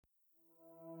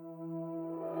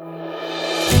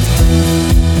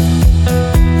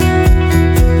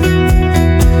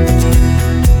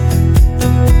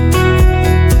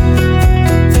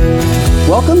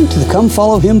Come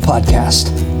Follow Him podcast.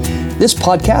 This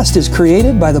podcast is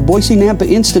created by the Boise Nampa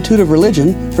Institute of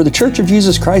Religion for the Church of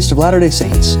Jesus Christ of Latter-day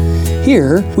Saints.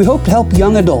 Here, we hope to help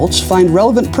young adults find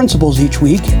relevant principles each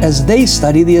week as they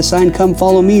study the assigned Come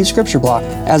Follow Me scripture block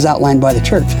as outlined by the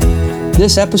church.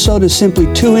 This episode is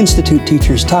simply two Institute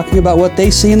teachers talking about what they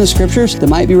see in the scriptures that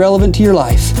might be relevant to your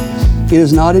life. It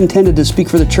is not intended to speak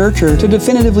for the church or to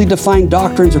definitively define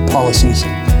doctrines or policies.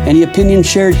 Any opinions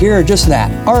shared here are just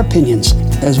that, our opinions,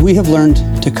 as we have learned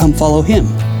to come follow Him.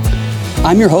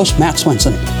 I'm your host, Matt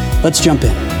Swenson. Let's jump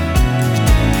in.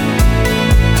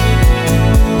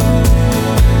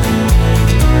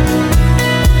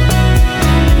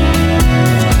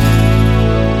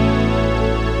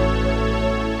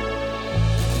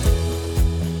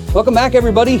 Welcome back,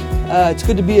 everybody. It's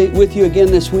good to be with you again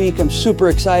this week. I'm super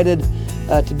excited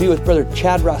to be with Brother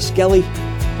Chad Roskelly,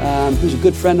 who's a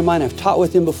good friend of mine. I've taught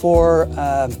with him before,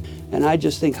 and I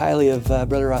just think highly of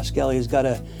Brother Roskelly. He's got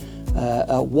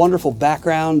a wonderful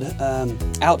background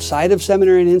outside of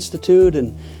Seminary and Institute,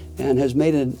 and has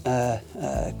made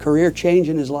a career change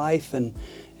in his life, and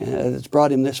it's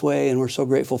brought him this way, and we're so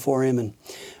grateful for him.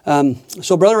 And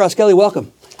so, Brother Roskelly,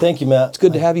 welcome. Thank you, Matt. It's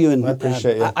good to have you. And I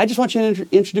appreciate you. I just want you to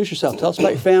introduce yourself. Tell us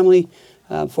about your family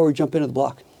before we jump into the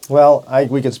block. Well,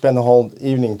 we could spend the whole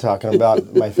evening talking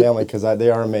about my family because they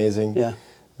are amazing. Yeah.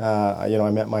 I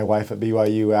met my wife at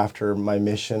BYU after my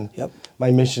mission. Yep.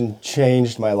 My mission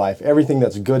changed my life. Everything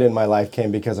that's good in my life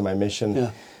came because of my mission.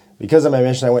 Yeah. Because of my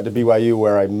mission, I went to BYU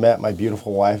where I met my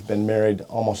beautiful wife. Been married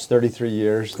almost 33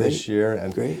 years this year.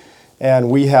 Great. And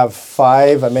we have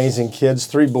 5 amazing kids,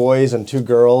 3 boys and 2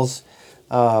 girls.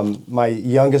 My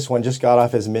youngest one just got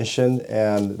off his mission,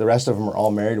 and the rest of them are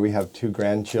all married. We have 2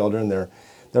 grandchildren.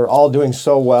 They're all doing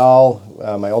so well.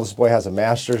 My oldest boy has a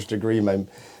master's degree.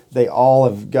 They all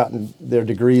have gotten their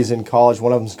degrees in college.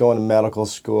 One of them's going to medical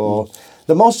school.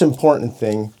 The most important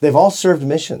thing, they've all served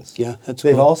missions. Yeah, that's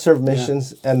They've cool. all served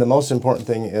missions, and the most important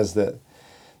thing is that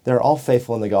they're all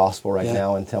faithful in the gospel right Yeah.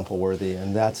 now and temple worthy,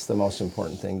 and that's the most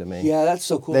important thing to me. Yeah, that's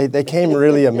so cool. They came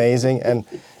really amazing, and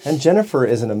Jennifer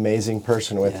is an amazing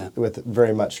person with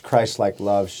very much Christ-like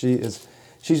love. She's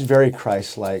very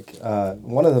Christ-like,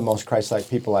 one of the most Christ-like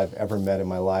people I've ever met in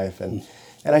my life, and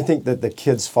I think that the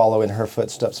kids follow in her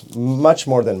footsteps much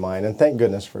more than mine, and thank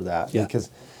goodness for that, because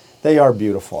they are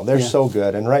beautiful. They're so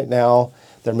good, and right now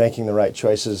they're making the right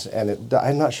choices, and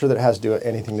I'm not sure that it has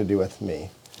anything to do with me.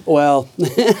 Well,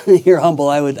 you're humble.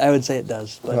 I would say it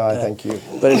does. But, Thank you.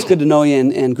 But it's good to know you,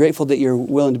 and grateful that you're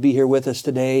willing to be here with us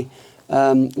today. What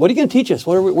are you going to teach us?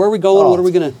 Where are we going? What are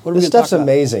we going to talk about? This stuff's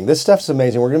amazing. This stuff's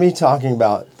amazing. We're going to be talking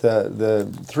about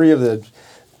the 3 of the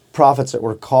prophets that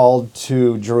were called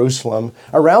to Jerusalem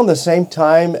around the same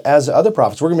time as other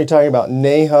prophets. We're going to be talking about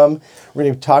Nahum. We're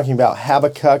going to be talking about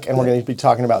Habakkuk, and we're going to be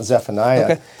talking about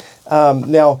Zephaniah. Okay.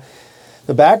 Now,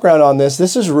 the background on this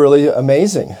is really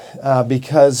amazing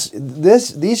because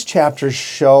these chapters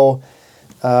show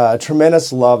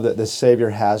tremendous love that the Savior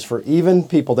has for even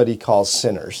people that He calls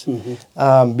sinners.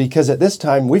 Because at this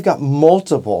time, we've got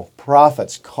multiple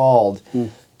prophets called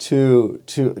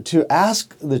to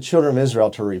ask the children of Israel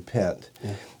to repent.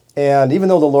 Yeah. And even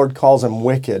though the Lord calls them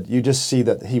wicked, you just see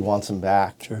that He wants them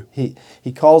back. Sure. He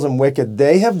calls them wicked.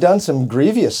 They have done some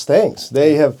grievous things.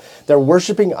 They're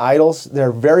worshiping idols.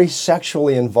 They're very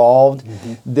sexually involved.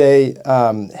 They've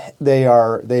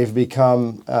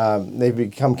become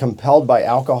compelled by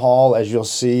alcohol, as you'll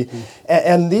see.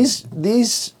 And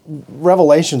these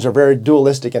revelations are very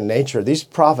dualistic in nature. These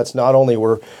prophets not only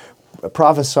were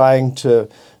prophesying to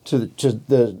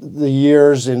the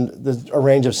years in a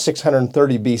range of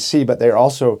 630 BC, but they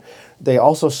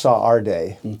also saw our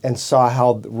day and saw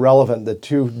how relevant the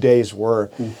 2 days were.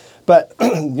 But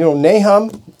Nahum,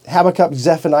 Habakkuk,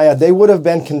 Zephaniah, they would have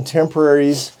been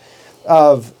contemporaries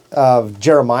of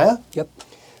Jeremiah. Yep.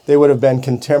 They would have been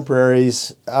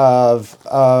contemporaries of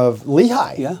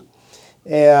Lehi. Yeah.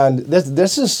 And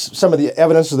this is some of the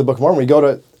evidence of the Book of Mormon. We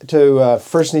go to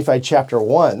 1 Nephi chapter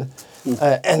 1.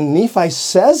 And Nephi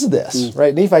says this,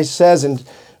 right? Nephi says in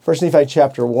 1 Nephi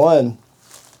chapter 1,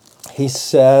 he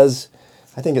says,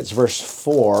 I think it's verse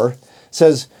 4,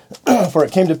 says, "For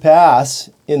it came to pass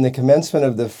in the commencement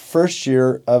of the first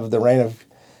year of the reign of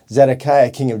Zedekiah,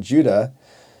 king of Judah,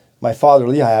 my father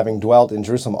Lehi having dwelt in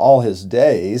Jerusalem all his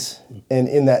days, and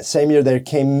in that same year there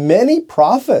came many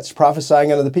prophets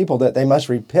prophesying unto the people that they must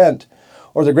repent,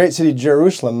 or the great city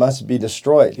Jerusalem must be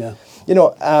destroyed." Yeah.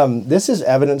 This is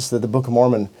evidence that the Book of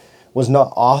Mormon was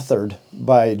not authored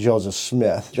by Joseph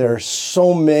Smith. There are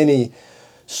so many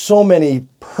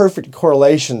perfect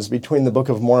correlations between the Book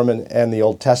of Mormon and the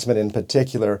Old Testament in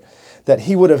particular that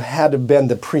he would have had to have been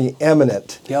the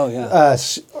preeminent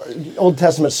Old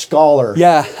Testament scholar.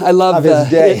 Yeah, I love of his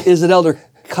day. Is it Elder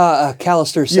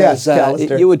Callister says Yes,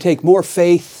 Callister. it would take more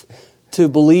faith to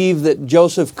believe that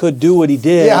Joseph could do what he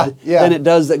did than it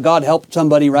does that God helped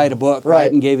somebody write a book,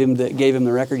 right, and gave him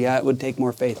the record. Yeah, it would take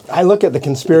more faith. I look at the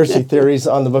conspiracy theories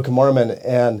on the Book of Mormon,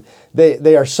 and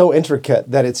they are so intricate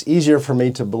that it's easier for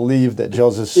me to believe that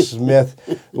Joseph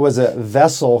Smith was a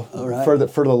vessel for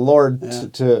the Lord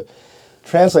to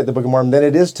translate the Book of Mormon than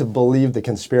it is to believe the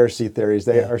conspiracy theories.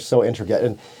 They are so intricate.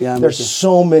 And there's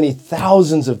so many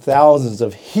thousands of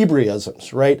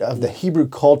Hebraisms, right, of the Hebrew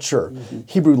culture,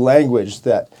 Hebrew language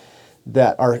that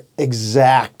are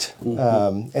exact,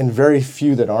 and very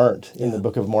few that aren't in the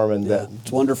Book of Mormon.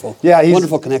 It's wonderful. Yeah, he's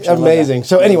wonderful connection. Amazing.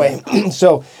 So anyway,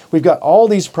 so we've got all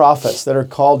these prophets that are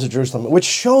called to Jerusalem, which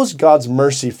shows God's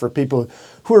mercy for people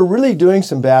who are really doing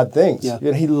some bad things. Yeah.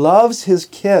 You know, he loves his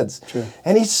kids. True.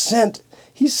 And he sent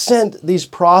these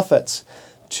prophets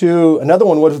to, another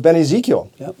one would have been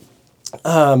Ezekiel. Yep.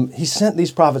 He sent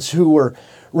these prophets who were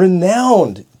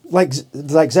renowned, like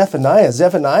Zephaniah.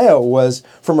 Zephaniah was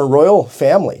from a royal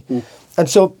family. And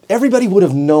so everybody would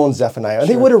have known Zephaniah, and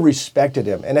they would have respected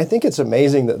him. And I think it's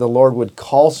amazing that the Lord would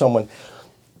call someone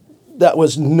that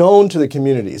was known to the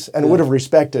communities and would have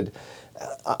respected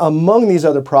among these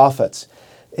other prophets.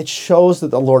 It shows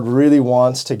that the Lord really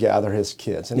wants to gather his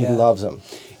kids, and he loves them.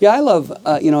 Yeah, I love,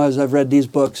 as I've read these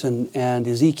books and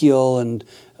Ezekiel and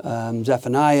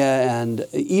Zephaniah and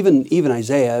even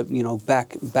Isaiah,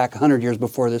 back 100 years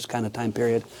before this kind of time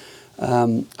period,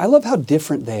 I love how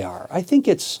different they are. I think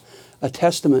it's a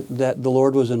testament that the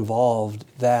Lord was involved,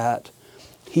 that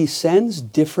he sends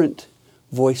different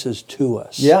voices to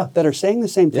us that are saying the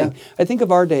same thing. I think of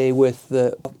our day with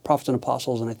the prophets and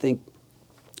apostles, and I think,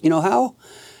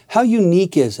 how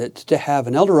unique is it to have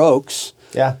an Elder Oaks,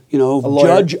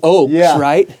 Judge Oaks,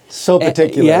 right? So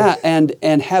particular.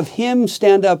 And have him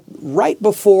stand up right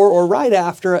before or right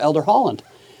after Elder Holland,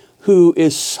 who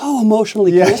is so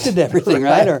emotionally connected to everything,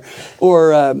 right?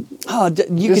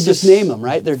 You could just name them,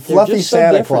 right? They're fluffy just so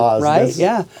Santa different, Claus, right?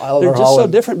 Yeah, they're just so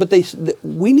different. But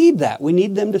we need that. We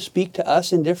need them to speak to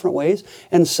us in different ways.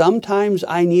 And sometimes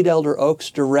I need Elder Oak's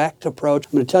direct approach.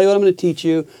 I'm going to tell you what I'm going to teach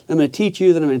you. I'm going to teach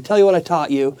you. Then I'm going to tell you what I taught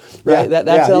you. Right?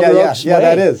 That's Elder Oak's way. Yeah,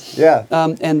 that is. Yeah.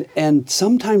 And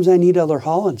sometimes I need Elder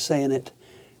Holland saying it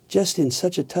just in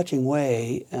such a touching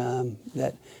way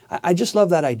that. I just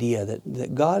love that idea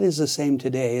that God is the same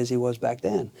today as he was back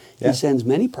then. He sends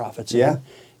many prophets in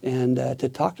and to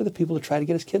talk to the people to try to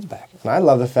get his kids back. And I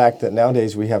love the fact that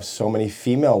nowadays we have so many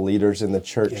female leaders in the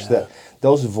church that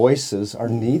those voices are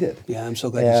needed. Yeah, I'm so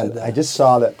glad you said that. I just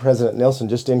saw that President Nelson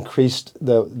just increased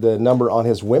the number on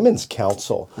his women's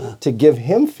council to give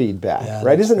him feedback,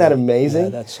 right? Isn't that amazing? Yeah,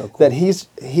 that's so cool. That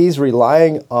he's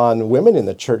relying on women in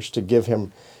the church to give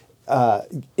him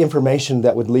information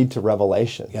that would lead to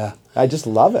revelation. Yeah. I just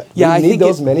love it. Yeah, we need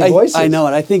those many voices. I know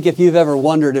it. I think if you've ever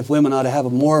wondered if women ought to have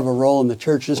more of a role in the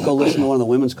church, just go listen to one of the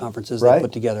women's conferences they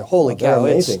put together. Holy cow.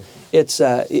 Amazing. It's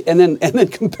and then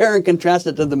compare and contrast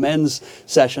it to the men's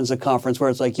sessions at conference where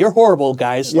it's like, you're horrible,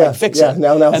 guys. Fix it.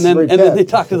 Now and then they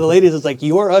talk to the ladies. It's like,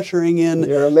 you're ushering in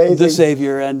the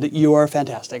Savior, and you are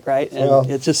fantastic, right? And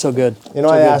it's just so good.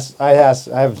 I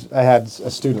had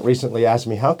a student recently ask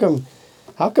me, how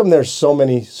come there's so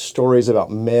many stories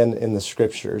about men in the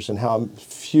scriptures and how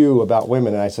few about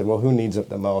women? And I said, well, who needs it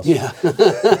the most? Yeah.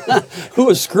 Who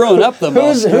is screwing up the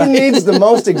most? Who needs the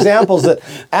most examples that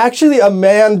actually a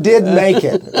man did make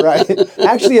it, right?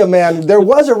 Actually there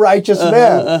was a righteous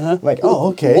man. I'm like, oh,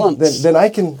 okay. Then I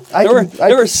can.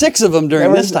 There were 6 of them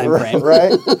during this time frame.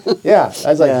 Right? Yeah.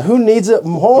 I was like, who needs it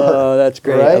more? Oh, that's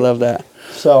great. Right? I love that.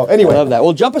 So anyway, I love that.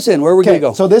 Well, jump us in. Where are we going to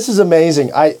go? So this is amazing.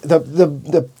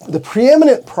 The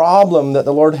preeminent problem that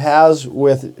the Lord has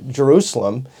with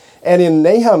Jerusalem, and in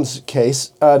Nahum's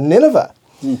case, Nineveh,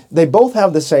 they both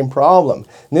have the same problem.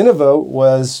 Nineveh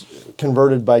was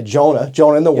converted by Jonah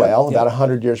in the whale, about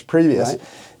 100 years previous,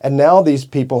 and now these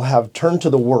people have turned to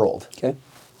the world. Okay.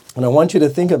 And I want you to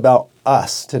think about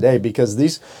us today, because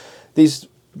these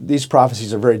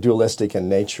prophecies are very dualistic in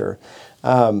nature.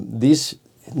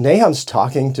 Nahum's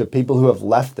talking to people who have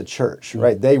left the church,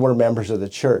 right? They were members of the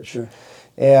church. Sure.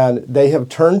 And they have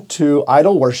turned to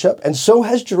idol worship, and so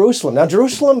has Jerusalem. Now,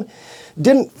 Jerusalem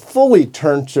didn't fully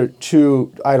turn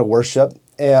to idol worship,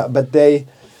 but they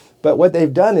But what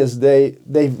they've done is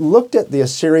they've looked at the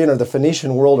Assyrian or the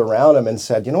Phoenician world around them and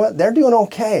said, you know what, they're doing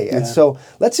okay. And so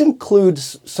let's include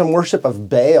some worship of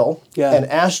Baal and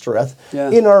Ashtoreth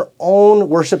in our own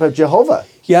worship of Jehovah.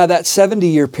 Yeah, that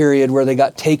 70-year period where they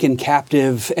got taken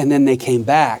captive and then they came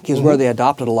back is where they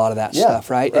adopted a lot of that stuff,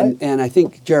 right? And I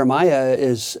think Jeremiah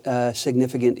is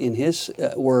significant in his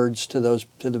words to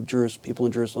the people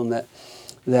in Jerusalem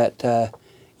that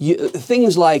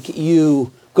things like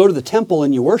you go to the temple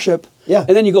and you worship, and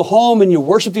then you go home and you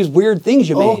worship these weird things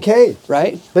you made. Okay.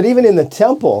 Right? But even in the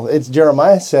temple,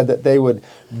 Jeremiah said that they would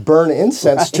burn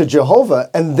incense to Jehovah,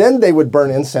 and then they would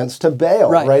burn incense to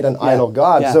Baal, an idol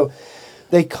god. Yeah. So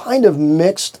they kind of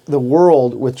mixed the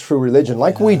world with true religion,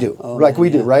 like we do,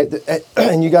 right?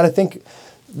 And you got to think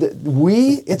that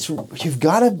you've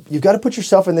got to put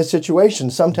yourself in this situation.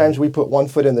 Sometimes we put one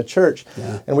foot in the church,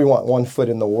 and we want one foot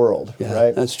in the world,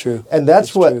 right? That's true. And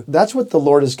that's what the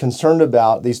Lord is concerned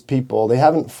about. These people, they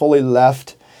haven't fully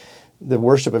left the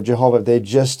worship of Jehovah.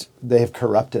 They have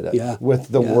corrupted it with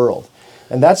the world,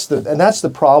 and that's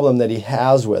the problem that He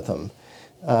has with them.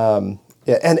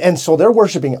 And so they're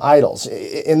worshiping idols.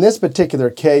 In this particular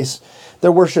case,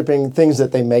 they're worshiping things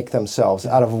that they make themselves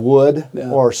out of wood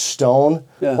or stone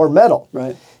or metal.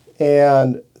 Right.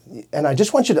 And I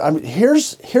just want you to,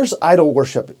 here's idol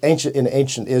worship in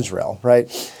ancient Israel, right?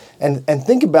 And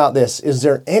think about this. Is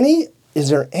there any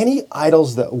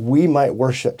idols that we might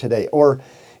worship today? Or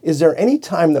is there any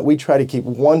time that we try to keep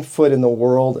one foot in the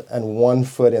world and one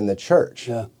foot in the church?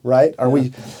 Yeah. Right?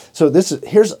 So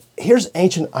here's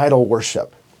ancient idol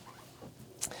worship.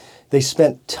 They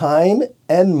spent time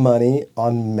and money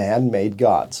on man-made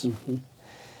gods. Mm-hmm.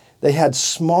 They had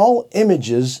small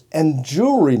images and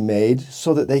jewelry made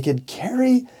so that they could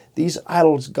carry these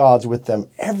idol gods with them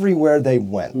everywhere they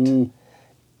went. Mm.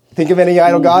 Think of any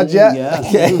idol gods yet? Yeah.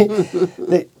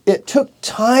 Okay. It took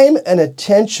time and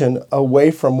attention away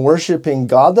from worshiping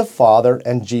God the Father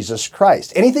and Jesus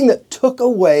Christ. Anything that took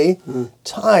away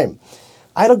time.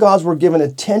 Idol gods were given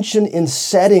attention in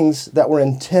settings that were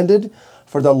intended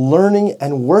for the learning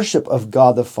and worship of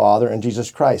God the Father and Jesus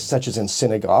Christ, such as in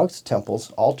synagogues, temples,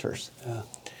 altars. Yeah.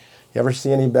 You ever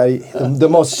see anybody, the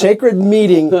most sacred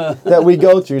meeting that we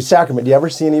go through, sacrament, do you ever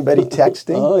see anybody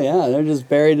texting? Oh yeah, they're just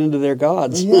buried into their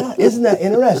gods. Yeah, isn't that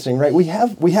interesting, right? We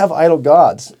have idol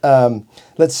gods.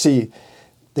 Let's see,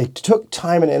 they took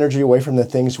time and energy away from the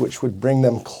things which would bring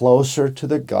them closer to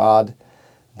the God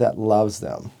that loves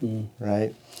them,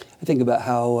 right? I think about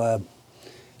how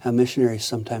missionaries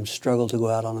sometimes struggle to go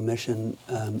out on a mission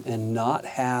and not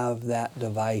have that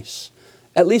device,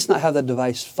 at least not have that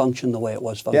device function the way it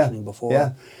was functioning before.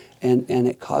 Yeah. And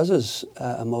it causes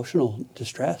emotional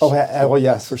distress. Oh, well,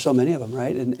 yes. For so many of them,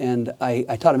 right? And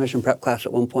I taught a mission prep class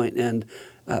at one point, and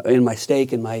in my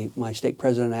stake, and my stake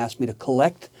president asked me to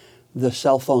collect the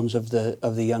cell phones of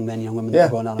the young men, young women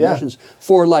that were going out on missions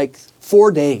for like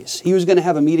 4 days. He was going to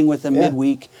have a meeting with them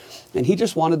midweek, and he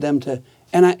just wanted them to.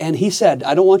 And he said,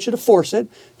 I don't want you to force it.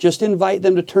 Just invite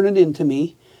them to turn it in to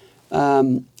me.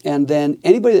 And then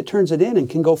anybody that turns it in and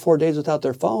can go 4 days without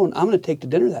their phone, I'm going to take to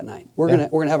dinner that night. We're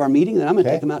gonna have our meeting, then I'm going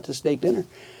to take them out to steak dinner.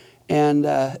 And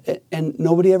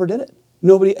nobody ever did it.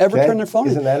 Nobody ever turned their phone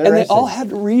in. Isn't that interesting? And they all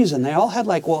had reason. They all had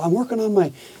like, well, I'm working on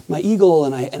my Eagle,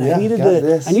 and I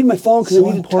need my phone because I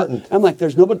need important. I'm like,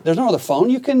 there's no other phone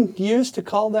you can use to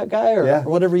call that guy or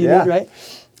whatever you need, right?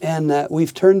 And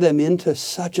we've turned them into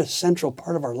such a central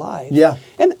part of our lives. Yeah.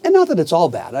 And not that it's all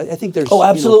bad. I think there's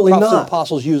absolutely prophets not. and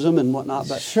apostles use them and whatnot.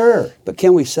 But sure. But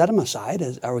can we set them aside?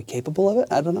 Are we capable of it?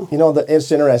 I don't know.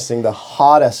 It's interesting. The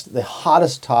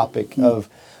hottest topic of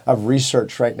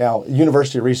research right now,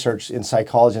 university research in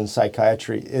psychology and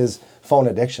psychiatry, is phone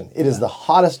addiction. It is the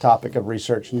hottest topic of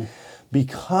research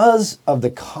because of the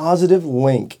causative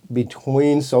link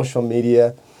between social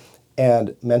media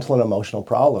and mental and emotional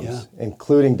problems,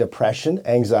 including depression,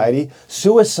 anxiety,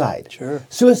 suicide. Sure.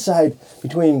 Suicide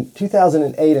between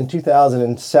 2008 and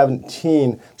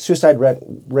 2017, suicide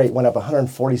rate went up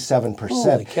 147%.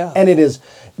 Holy cow. And it is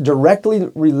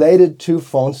directly related to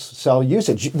phone cell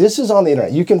usage. This is on the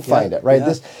internet. You can find it, right? Yeah.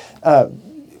 This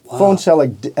phone cell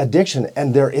addiction,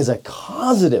 and there is a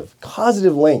causative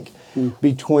link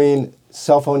between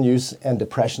cell phone use and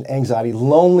depression, anxiety,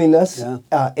 loneliness,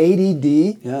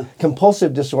 ADD,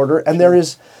 compulsive disorder, and there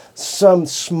is some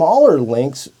smaller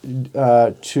links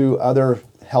to other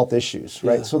health issues,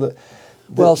 right? So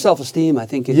well, self-esteem, I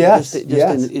think,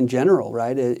 in general,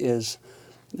 right, is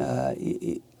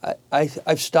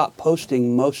I've stopped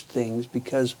posting most things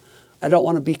because I don't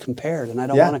want to be compared, and I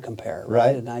don't want to compare,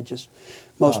 right? And I just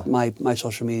my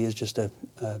social media is just a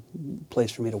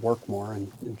place for me to work more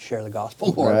and share the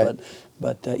gospel more. Right.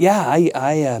 But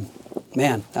I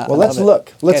well, let's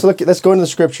look. Let's go into the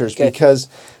scriptures because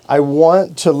I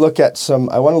want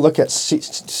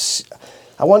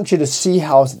you to see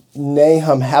how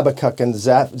Nahum, Habakkuk, and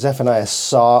Zephaniah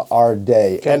saw our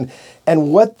day,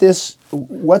 and what this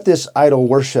idol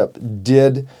worship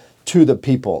did to the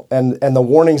people, and the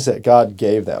warnings that God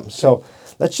gave them. So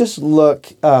let's just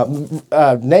look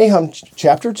Nahum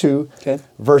chapter 2,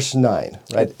 verse 9,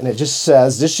 right? And it just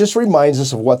says, this just reminds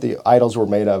us of what the idols were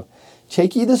made of.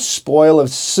 Take ye the spoil of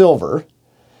silver,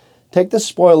 take the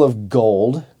spoil of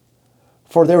gold,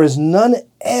 for there is none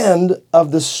end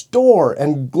of the store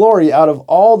and glory out of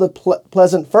all the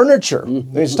pleasant furniture.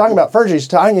 When he's talking about furniture, he's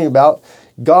talking about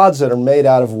gods that are made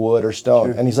out of wood or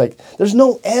stone. And he's like, there's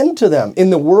no end to them in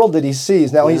the world that he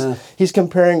sees. Now he's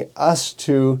comparing us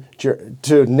to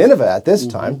Nineveh at this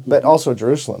time, but also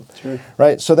Jerusalem.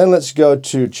 Right? So then let's go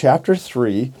to chapter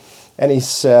 3, and he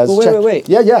says... Well, wait.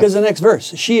 Yeah. Because the next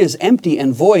verse, she is empty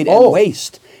and void and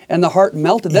waste, and the heart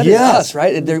melted. That is us,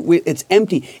 right? It's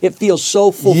empty. It feels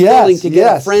so fulfilling to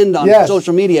get a friend on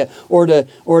social media or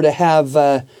to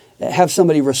have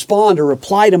somebody respond or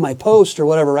reply to my post or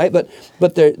whatever, right? But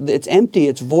it's empty,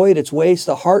 it's void, it's waste.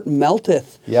 The heart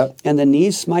melteth, and the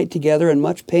knees smite together, and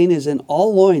much pain is in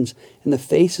all loins, in the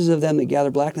faces of them that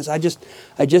gather blackness. I just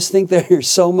think there's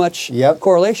so much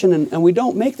correlation, and we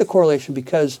don't make the correlation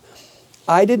because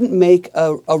I didn't make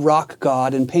a rock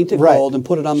god and paint it gold and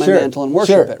put it on my mantle and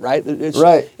worship it, right?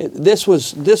 This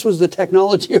was the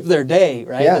technology of their day,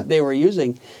 right? That they were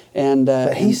using.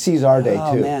 But he sees our day too.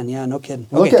 Oh man, no kidding.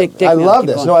 I love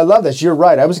this. No, I love this. You're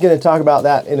right. I was going to talk about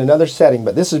that in another setting,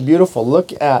 but this is beautiful.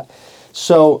 Look at,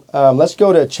 let's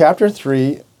go to chapter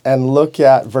 3 and look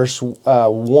at verse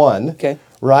 1. Okay.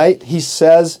 Right? He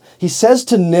says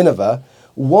to Nineveh,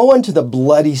 woe unto the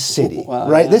bloody city,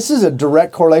 right? This is a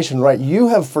direct correlation, right? You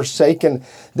have forsaken,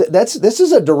 this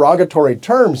is a derogatory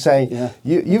term saying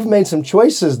you've made some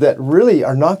choices that really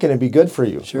are not going to be good for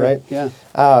you, right?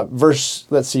 Verse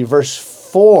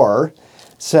 4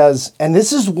 says, and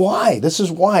this is why,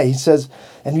 he says,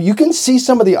 and you can see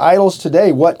some of the idols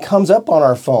today, what comes up on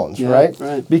our phones, right?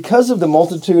 Because of the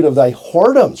multitude of thy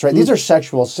whoredoms, right? These are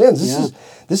sexual sins.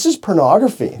 This is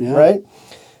pornography, right?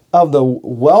 Of the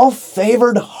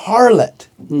well-favored harlot.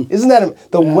 Isn't that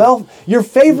your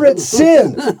favorite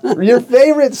sin? Your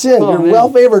favorite sin, your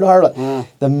well-favored harlot.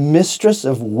 The mistress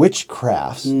of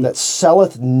witchcrafts that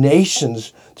selleth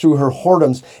nations through her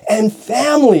whoredoms and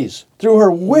families through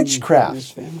her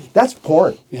witchcrafts. That's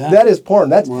porn. That is porn.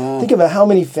 Think about how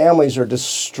many families are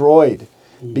destroyed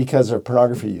because of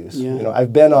pornography use. You know,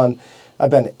 I've been on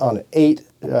 8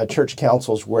 church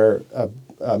councils where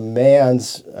a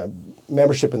man's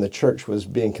membership in the church was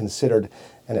being considered,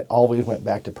 and it always went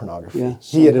back to pornography.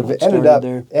 He had ended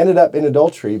up in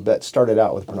adultery, but started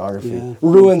out with pornography.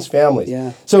 Ruins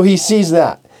families. So he sees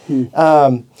that.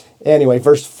 Anyway,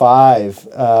 verse 5.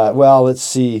 Let's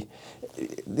see.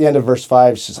 The end of verse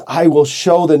 5 says, I will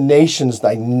show the nations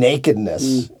thy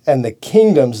nakedness and the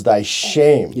kingdoms thy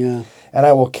shame. And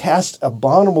I will cast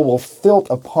abominable filth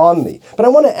upon thee. But I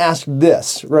want to ask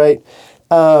this, right?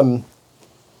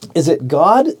 Is it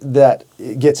God that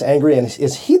gets angry, and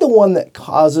is he the one that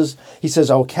causes, he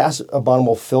says, I will cast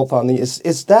abominable filth on thee?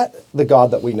 Is that the God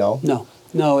that we know?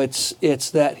 No, it's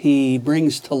that he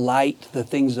brings to light the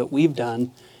things that we've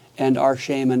done and our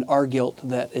shame and our guilt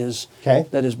that is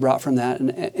brought from that.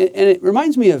 And it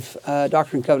reminds me of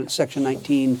Doctrine and Covenants, section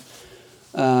 19,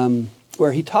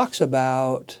 where he talks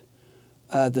about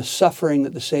the suffering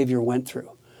that the Savior went through.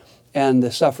 And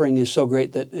the suffering is so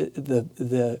great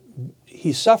that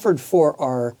he suffered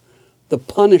for the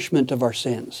punishment of our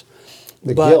sins.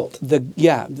 Guilt.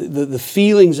 The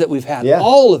feelings that we've had,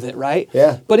 all of it, right?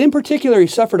 But in particular, he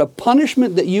suffered a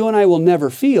punishment that you and I will never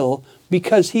feel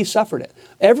because he suffered it.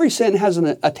 Every sin has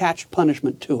an attached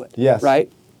punishment to it, right?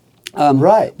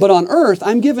 But on earth,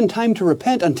 I'm given time to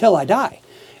repent until I die.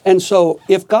 And so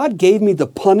if God gave me the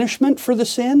punishment for the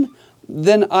sin,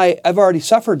 then I've already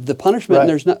suffered the punishment, and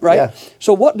there's not,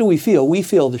 So what do we feel? We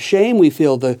feel the shame, we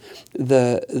feel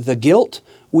the guilt,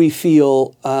 we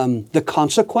feel the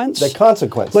consequence. The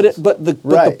consequence. But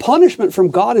the punishment from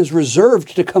God is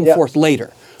reserved to come forth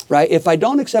later, right? If I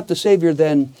don't accept the Savior,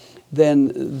 then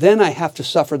I have to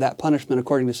suffer that punishment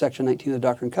according to section 19 of the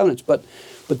Doctrine and Covenants. But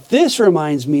this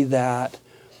reminds me that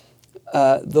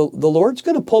the Lord's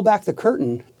going to pull back the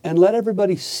curtain and let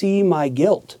everybody see my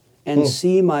guilt. And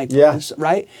see my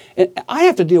right, and I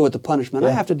have to deal with the punishment.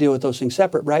 I have to deal with those things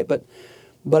separate, right? But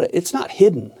it's not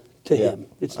hidden to Yeah. him.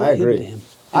 It's I not him agree. to him.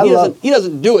 I And love- he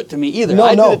doesn't do it to me either. No,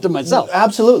 I no. did it to myself.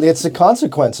 Absolutely. It's the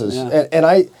consequences. Yeah. And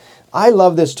I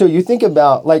love this too. You think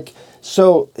about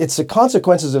so it's the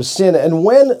consequences of sin. And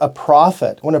when a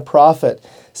prophet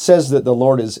says that the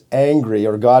Lord is angry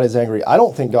or God is angry, I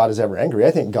don't think God is ever angry.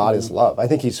 I think God is love. I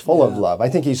think he's full of love. I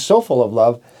think he's so full of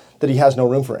love that he has no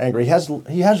room for anger. He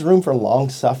has room for long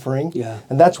suffering. Yeah.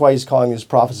 And that's why he's calling these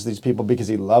prophets these people, because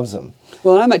he loves them.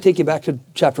 Well, and I might take you back to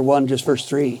chapter 1, just verse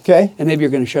 3. Okay. And maybe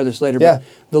you're going to share this later. Yeah. But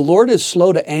the Lord is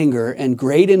slow to anger and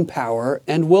great in power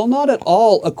and will not at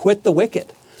all acquit the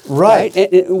wicked. Right.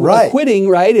 Right. Acquitting,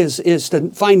 right, is to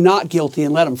find not guilty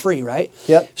and let them free, right?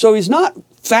 Yep. So he's not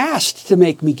fast to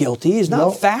make me guilty. He's not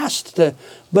No. fast to,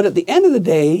 but at the end of the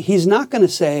day, he's not going to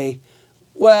say,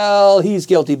 well, he's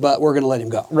guilty, but we're going to let him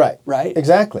go. Right. Right?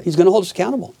 Exactly. He's going to hold us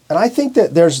accountable. And I think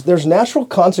that there's natural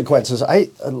consequences.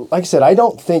 Like I said, I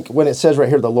don't think when it says right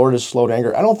here, the Lord is slow to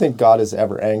anger, I don't think God is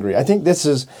ever angry. I think this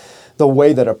is the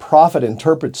way that a prophet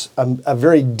interprets a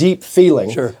very deep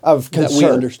feeling of concern. That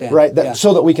we understand. Right? Yeah.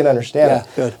 So that we can understand it.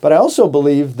 Good. But I also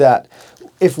believe that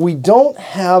if we don't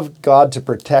have God to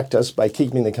protect us by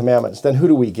keeping the commandments, then who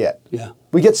do we get? Yeah.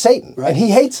 We get Satan, Right. and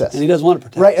he hates us. And he doesn't want to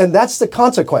protect Right, us. and that's the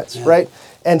consequence, right?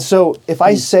 And so if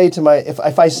I say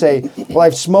if I say, well,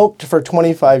 I've smoked for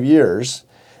 25 years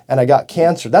and I got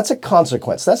cancer, that's a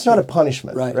consequence. That's not a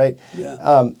punishment, right?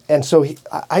 Yeah. And so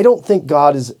I don't think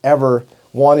God is ever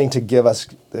wanting to give us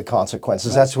the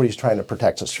consequences. That's what he's trying to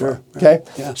protect us from. Okay?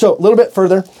 Yeah. So a little bit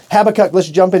further, Habakkuk, let's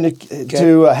jump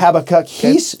into Habakkuk.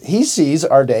 He sees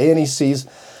our day, and he sees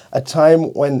a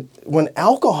time when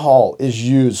alcohol is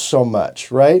used so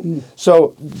much, right?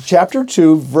 So Habakkuk chapter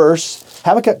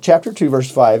 2,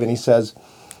 verse 5, and he says,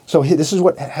 this is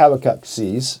what Habakkuk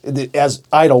sees as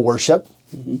idol worship.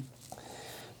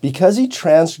 Because he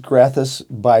transgresseth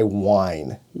by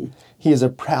wine, he is a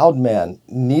proud man,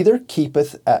 neither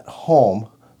keepeth at home,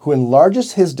 who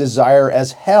enlargeth his desire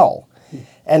as hell,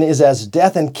 and is as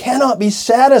death, and cannot be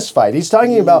satisfied. He's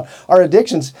talking about our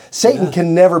addictions. Satan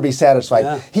can never be satisfied.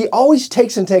 Yeah. He always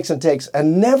takes and takes and takes,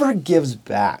 and never gives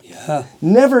back. Yeah.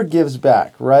 Never gives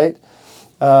back, right?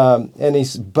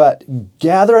 But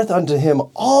gathereth unto him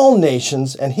all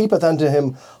nations, and heapeth unto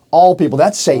him all people.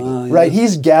 That's Satan, right?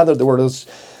 He's gathered the word.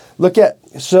 Look at,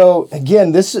 so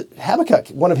again, this Habakkuk,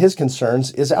 one of his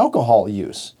concerns is alcohol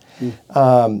use.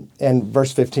 And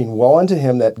verse 15, woe unto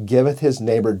him that giveth his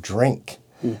neighbor drink,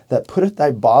 that putteth thy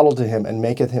bottle to him, and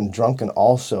maketh him drunken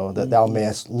also, that thou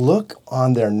mayest look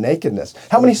on their nakedness.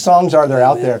 How many songs are there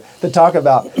out there that talk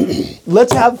about,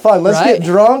 let's have fun, let's get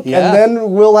drunk, and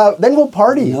then we'll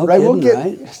party, No right? kidding, We'll get,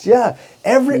 right? yeah.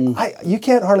 You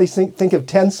can't hardly think of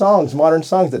 10 songs, modern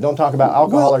songs, that don't talk about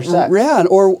alcohol or sex. Yeah,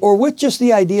 or with just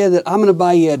the idea that I'm going to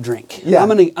buy you a drink. Yeah. I'm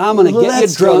going to get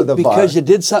Let's you go to drunk the because bar. you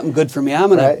did something good for me. I'm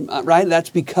going to right.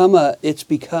 That's become a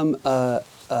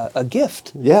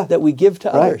gift that we give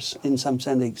to others in some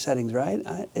settings. Right?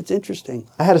 It's interesting.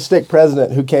 I had a stake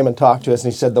president who came and talked to us,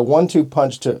 and he said the 1-2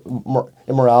 punch to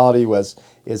immorality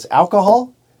is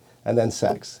alcohol and then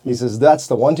sex. He says that's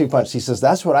the 1-2 punch. He says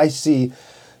that's what I see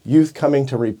youth coming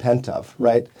to repent of,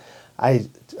 right? I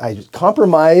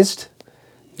compromised,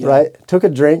 right? Took a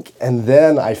drink, and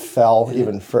then I fell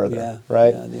even further,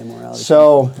 right? Yeah, the immorality.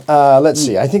 So let's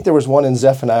see. I think there was one in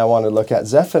Zephaniah I wanted to look at.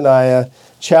 Zephaniah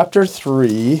chapter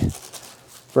 3,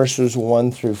 verses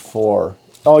 1 through 4.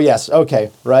 Oh, yes.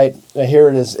 Okay, right. Now, here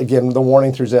it is again, the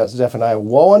warning through Zephaniah.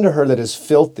 Woe unto her that is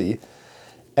filthy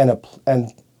and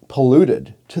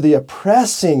polluted, to the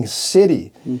oppressing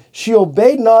city. She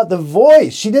obeyed not the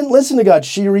voice. She didn't listen to God.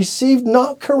 She received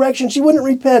not correction. She wouldn't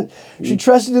repent. She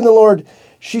trusted in the Lord.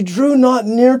 She drew not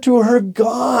near to her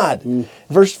God.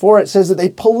 Verse 4, it says that they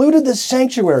polluted the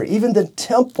sanctuary, even the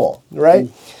temple, right?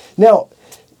 Now,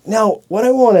 what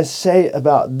I want to say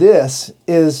about this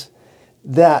is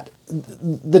that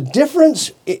the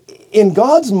difference in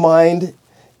God's mind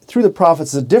through the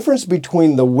prophets, the difference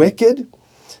between the wicked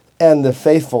and the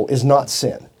faithful is not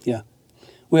sin. Yeah,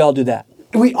 we all do that.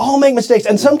 We all make mistakes,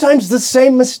 and sometimes the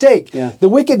same mistake. Yeah. The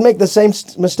wicked make the same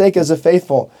mistake as the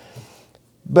faithful.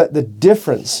 But the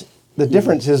difference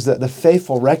is that the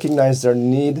faithful recognize their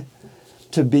need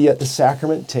to be at the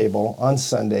sacrament table on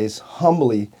Sundays,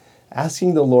 humbly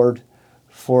asking the Lord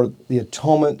for the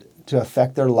atonement to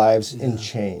affect their lives in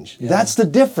change. Yeah. That's the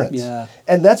difference. Yeah.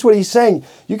 And that's what he's saying.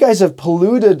 You guys have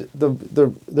polluted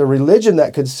the religion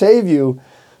that could save you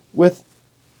with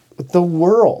the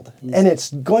world, and it's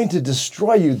going to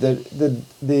destroy you.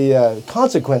 The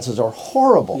consequences are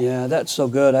horrible. Yeah, that's so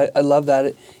good. I love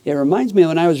that. It reminds me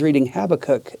when I was reading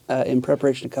Habakkuk in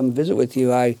preparation to come visit with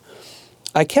you, I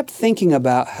kept thinking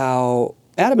about how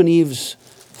Adam and Eve's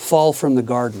fall from the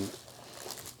garden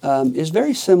is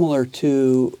very similar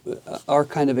to our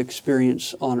kind of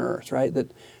experience on earth, right?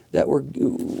 That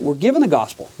we're given the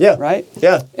gospel, Yeah. right?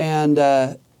 Yeah. And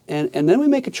then we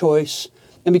make a choice,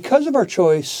 and because of our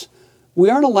choice, we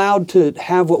aren't allowed to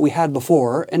have what we had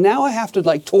before, and now I have to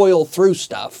like toil through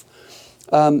stuff.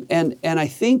 And I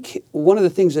think one of the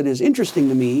things that is interesting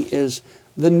to me is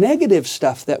the negative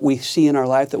stuff that we see in our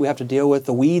life that we have to deal with,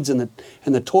 the weeds and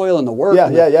the toil and the work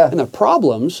and the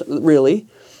problems, really,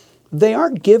 they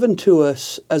aren't given to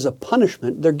us as a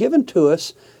punishment. They're given to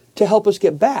us to help us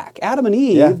get back. Adam and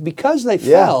Eve, because they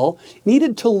fell,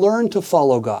 needed to learn to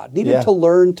follow God, needed to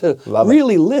learn to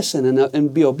really listen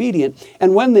and be obedient.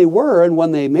 And when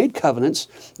they made covenants,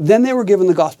 then they were given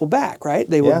the gospel back, right?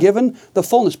 They were given the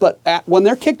fullness. But when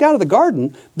they're kicked out of the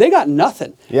garden, they got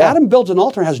nothing. Adam builds an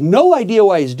altar and has no idea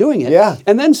why he's doing it.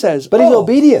 And then says, but he's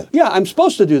obedient. Yeah, I'm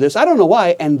supposed to do this. I don't know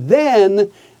why. And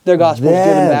then their gospel is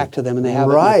given back to them, and they have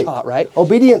it taught, right?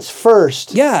 Obedience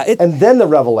first, and then the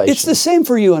revelation. It's the same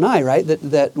for you and I, right?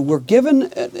 That we're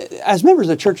given, as members of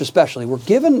the church especially, we're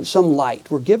given some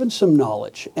light, we're given some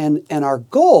knowledge, and our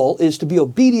goal is to be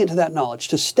obedient to that knowledge,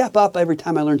 to step up every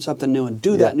time I learn something new and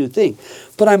do that new thing.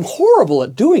 But I'm horrible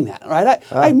at doing that, right?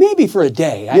 I maybe for a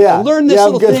day, I learn this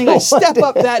little thing, I step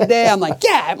up that day, I'm like,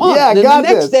 I'm on it. And then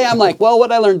the next day, I'm like, well, what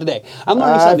did I learn today? I'm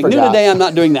learning something new today, I'm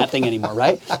not doing that thing anymore,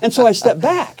 right? And so I step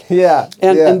back.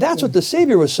 And that's what the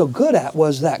Savior was so good at,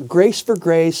 was that grace for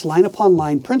grace, line upon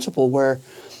line principle, where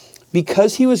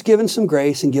because he was given some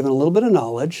grace and given a little bit of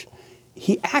knowledge,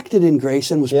 he acted in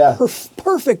grace and was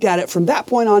perfect at it from that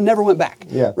point on, never went back,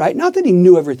 right? Not that he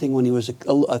knew everything when he was a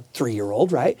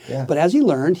 3-year-old, right? But as he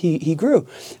learned, he grew.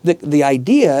 The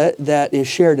idea that is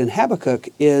shared in Habakkuk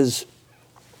is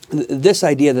this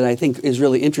idea that I think is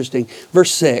really interesting.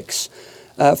 Verse 6,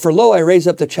 for lo, I raise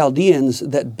up the Chaldeans,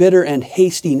 that bitter and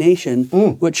hasty nation,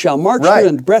 which shall march through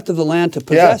the breadth of the land to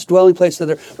possess dwelling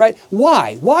places. Right?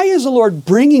 Why? Why is the Lord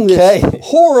bringing this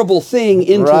horrible thing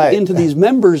into these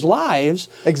members' lives?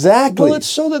 Exactly. Well, it's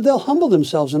so that they'll humble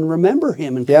themselves and remember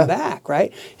Him and come back,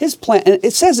 right? His plan, and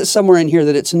it says it somewhere in here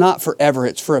that it's not forever,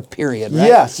 it's for a period, right?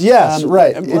 Yes,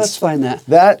 right. Let's find that.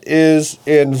 That is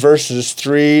in verses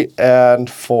 3 and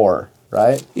 4,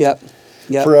 right? Yep.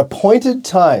 For appointed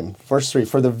time, verse 3,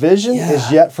 for the vision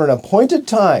is yet for an appointed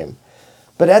time,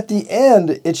 but at the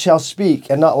end it shall speak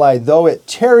and not lie. Though it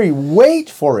tarry, wait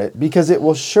for it, because it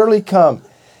will surely come.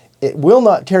 It will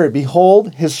not tarry.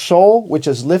 Behold, his soul, which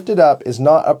is lifted up, is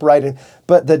not upright,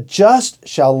 but the just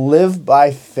shall live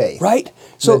by faith. Right?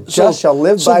 So the just shall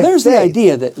live by faith. So there's the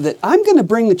idea that I'm going to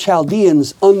bring the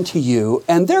Chaldeans unto you,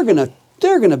 and they're going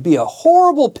to be a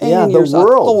horrible pain in your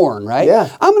thorn, right?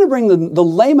 I'm going to bring the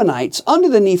Lamanites unto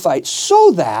the Nephites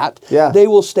so that they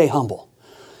will stay humble.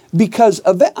 Because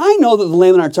I know that the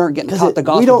Lamanites aren't getting taught the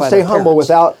gospel. We don't stay humble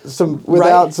without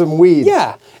some weeds.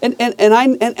 Yeah,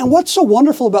 and what's so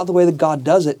wonderful about the way that God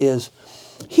does it is,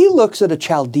 He looks at a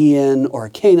Chaldean or a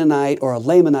Canaanite or a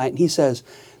Lamanite, and He says,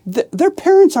 their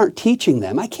parents aren't teaching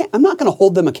them. I'm not going to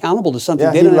hold them accountable to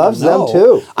something they don't know. He loves them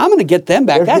too. I'm going to get them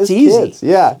back. That's easy. Kids.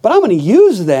 Yeah. But I'm going to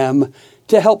use them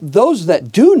to help those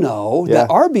that do know,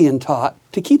 that are being taught,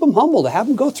 to keep them humble, to have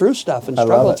them go through stuff and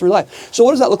struggle through life. So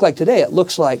what does that look like today? It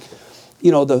looks like,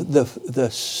 the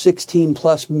 16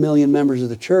 plus million members of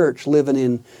the church living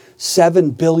in 7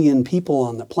 billion people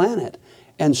on the planet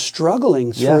and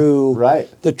struggling through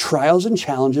the trials and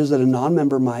challenges that a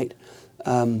non-member might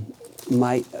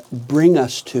bring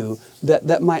us to,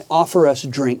 that might offer us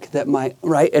drink, that might,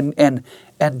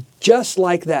 and just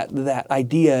like that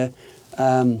idea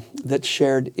that's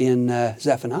shared in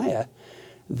Zephaniah,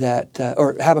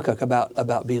 or Habakkuk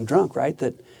about being drunk, right?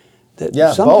 That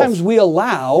sometimes both. we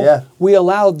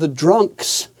allow the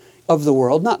drunks of the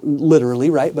world, not literally,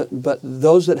 right, but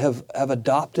those that have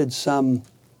adopted some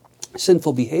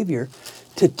sinful behavior,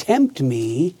 to tempt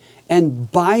me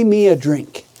and buy me a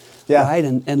drink. Right?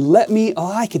 And let me,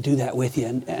 I could do that with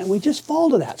you. And we just fall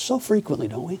to that so frequently,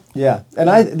 don't we? Yeah. And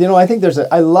I think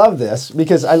I love this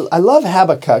because I love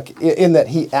Habakkuk in that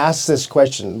he asks this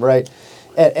question, right?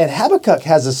 And Habakkuk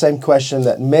has the same question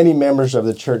that many members of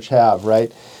the church have,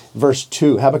 right? Verse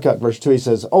 2, Habakkuk verse 2, he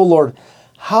says, "O Lord,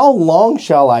 how long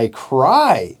shall I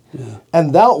cry?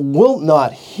 And thou wilt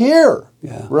not hear,"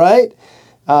 right?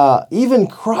 Even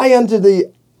cry unto thee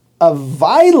of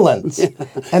violence,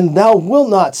 and thou wilt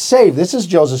not save. This is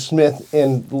Joseph Smith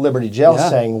in Liberty Jail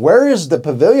saying, "Where is the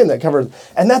pavilion that covered?"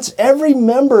 And that's every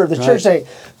member of the church saying,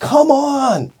 "Come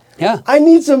on, Yeah. I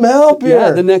need some help here.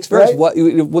 Yeah, the next verse. Right?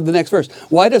 What the next verse?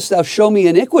 Why dost thou show me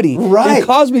iniquity Right. and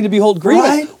cause me to behold grievous?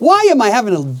 Right. Why am I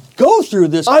having to go through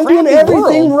this? I'm doing crappy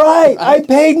everything world? right. I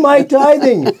paid my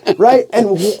tithing, right?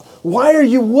 And why are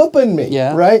you whooping me?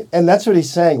 Yeah. Right? And that's what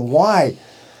he's saying. Why?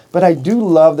 But I do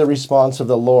love the response of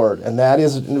the Lord, and that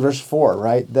is in verse 4,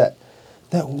 right? That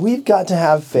we've got to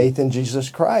have faith in Jesus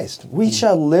Christ. We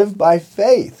shall live by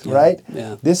faith, right?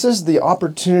 Yeah. This is the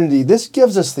opportunity. This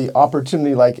gives us the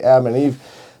opportunity, like Adam and Eve.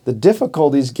 The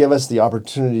difficulties give us the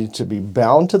opportunity to be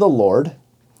bound to the Lord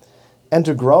and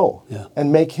to grow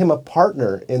and make him a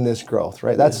partner in this growth,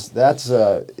 right? That's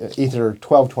Ether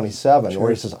 12:27, where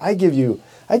he says, I give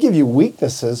you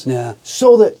weaknesses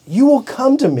so that you will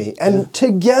come to me, and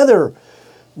together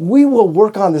we will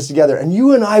work on this together, and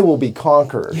you and I will be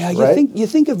conquerors. Yeah, right? you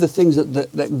think of the things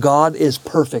that God is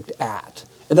perfect at,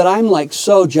 that I'm like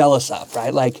so jealous of,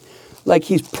 right? Like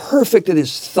he's perfect at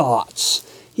his thoughts.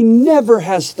 He never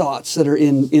has thoughts that are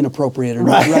inappropriate or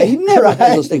not, right? He never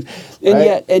has those things.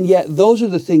 And yet those are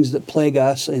the things that plague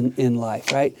us in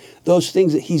life, right? Those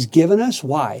things that he's given us.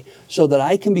 Why? So that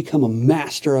I can become a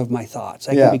master of my thoughts.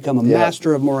 I can become a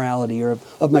master of morality or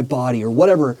of my body or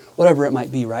whatever it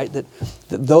might be, right? That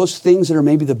those things that are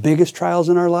maybe the biggest trials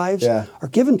in our lives are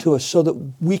given to us so that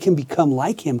we can become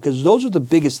like him, because those are the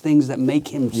biggest things that make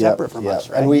him separate from us,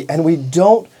 right? And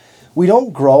we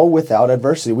don't grow without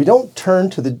adversity. We don't turn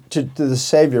to the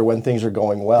Savior when things are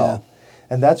going well. Yeah.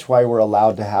 And that's why we're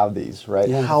allowed to have these, right?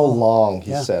 Yeah. How long,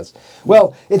 he says.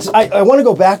 Well, I want to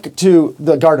go back to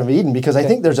the Garden of Eden, because I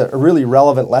think there's a really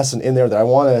relevant lesson in there that I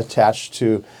want to attach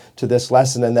to this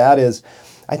lesson, and that is,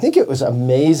 I think it was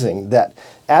amazing that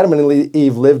Adam and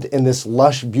Eve lived in this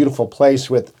lush, beautiful place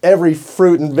with every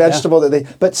fruit and vegetable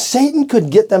but Satan could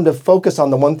get them to focus on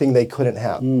the one thing they couldn't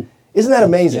have. Isn't that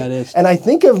amazing? Yeah, it is. And I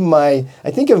think of my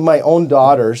own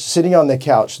daughters sitting on the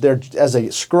couch. They're, as they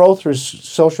scroll through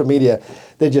social media,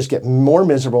 they just get more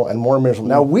miserable and more miserable.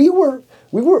 Now we were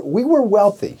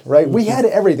wealthy, right? We had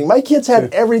everything. My kids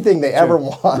had everything they ever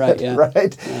wanted,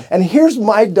 right? Yeah. And here's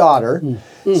my daughter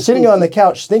sitting on the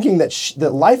couch thinking that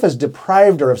that life has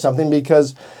deprived her of something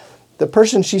because the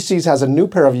person she sees has a new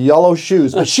pair of yellow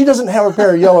shoes, but she doesn't have a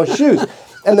pair of yellow shoes.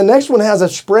 And the next one has a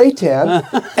spray tan,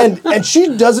 and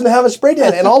she doesn't have a spray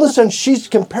tan. And all of a sudden, she's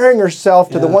comparing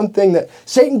herself to the one thing that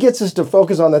Satan gets us to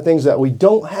focus on, the things that we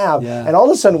don't have. Yeah. And all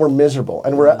of a sudden, we're miserable,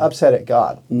 and we're upset at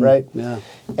God, right? Yeah.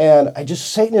 And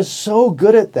Satan is so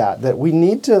good at that we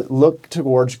need to look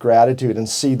towards gratitude and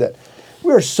see that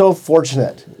we are so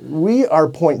fortunate. We are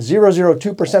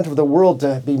 0.002% of the world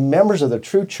to be members of the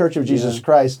true Church of Jesus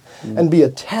Christ and be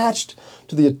attached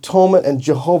to the atonement and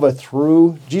Jehovah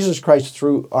through Jesus Christ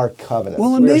through our covenant.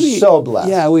 Well, and we're so blessed.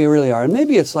 Yeah, we really are. And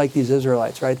maybe it's like these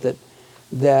Israelites, right,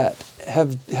 that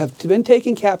have been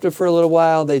taken captive for a little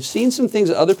while. They've seen some things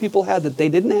that other people had that they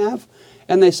didn't have.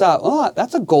 And they saw, oh,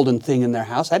 that's a golden thing in their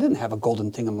house. I didn't have a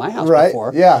golden thing in my house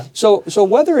before. Yeah. So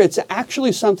whether it's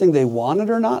actually something they wanted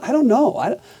or not, I don't know.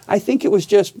 I think it was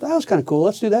just, that was kind of cool.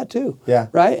 Let's do that too. Yeah.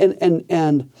 Right?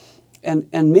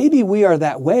 And maybe we are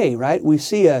that way, right? We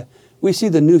see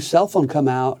the new cell phone come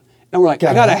out, and we're like,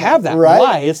 I got to have that. Right?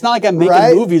 Why? It's not like I'm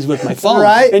making movies with my phone.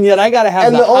 Right. And yet I got to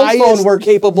have the highest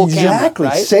capable camera. Exactly.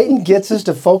 Right? Satan gets us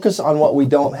to focus on what we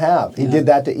don't have. He did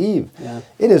that to Eve. Yeah.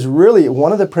 It is really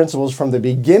one of the principles from the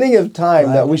beginning of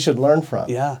time that we should learn from.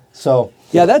 Yeah. So.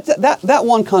 Yeah, that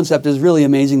one concept is really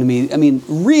amazing to me. I mean,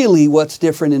 really what's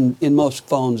different in most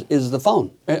phones is the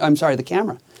phone. I'm sorry, the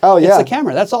camera. Oh, yeah. It's the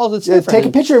camera. That's all that's different. Take a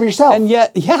picture of yourself. And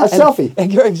yet, a selfie.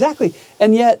 Exactly.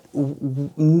 And yet,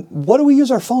 what do we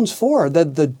use our phones for?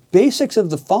 The basics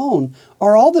of the phone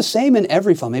are all the same in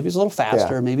every phone. Maybe it's a little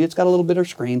faster. Maybe it's got a little bigger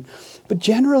screen. But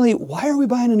generally, why are we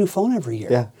buying a new phone every year?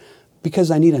 Yeah.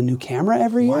 Because I need a new camera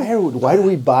every year? Why do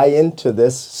we buy into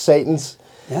this Satan's...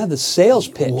 Yeah, the sales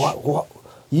pitch.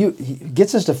 He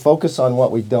gets us to focus on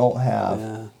what we don't have.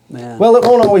 Yeah. Man. Well, it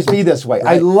won't always be this way.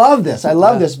 Right. I love this. I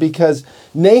love this because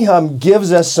Nahum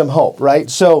gives us some hope, right?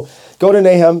 So go to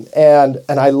Nahum, and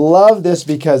I love this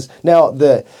because now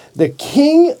the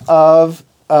king of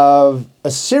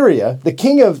Assyria, the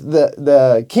king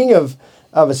of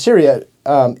Assyria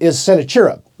is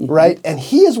Sennacherib, right? And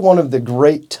he is one of the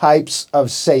great types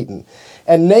of Satan,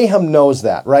 and Nahum knows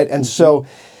that, right? And so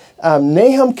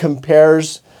Nahum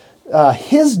compares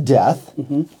his death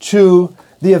to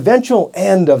the eventual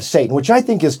end of Satan, which I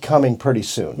think is coming pretty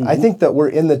soon. I think that we're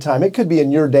in the time, it could be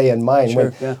in your day and mine,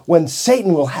 when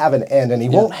Satan will have an end and he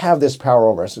won't have this power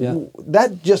over us.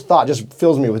 That thought just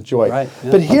fills me with joy. Right.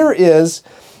 Yeah. But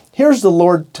here's the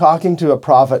Lord talking to a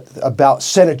prophet about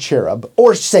Sennacherib,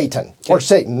 or Satan, or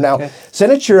Satan. Now,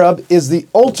 Sennacherib is the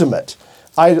ultimate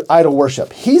idol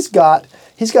worship. He's got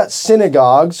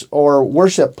synagogues or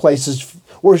worship places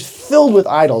where it's filled with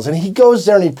idols, and he goes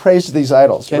there and he prays to these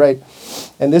idols, right?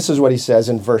 And this is what he says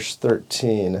in verse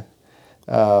 13.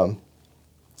 The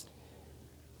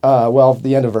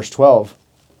end of verse 12.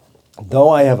 Though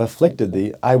I have afflicted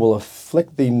thee, I will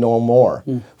afflict thee no more.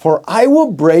 For I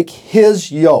will break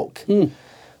his yoke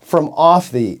from off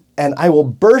thee, and I will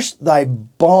burst thy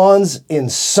bonds in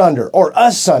sunder, or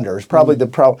asunder is probably the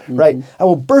problem, right? I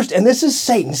will burst, and this is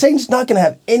Satan. Satan's not going to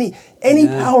have any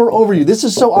power over you. This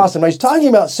is so awesome. Now, he's talking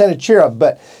about Sennacherib,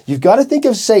 but you've got to think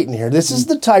of Satan here. This is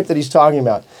the type that he's talking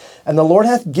about. And the Lord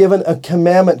hath given a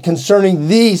commandment concerning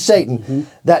thee, Satan,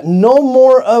 that no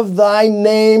more of thy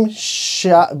name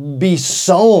shall be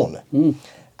sown.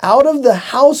 Out of the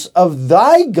house of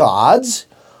thy gods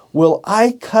will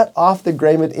I cut off the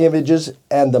graven images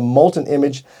and the molten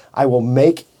image. I will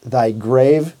make thy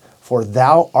grave, for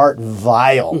thou art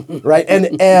vile. Right? And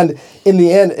in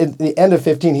the end of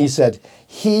 15, he said,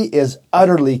 he is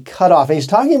utterly cut off. And he's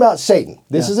talking about Satan.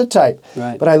 This is a type.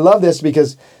 Right. But I love this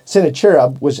because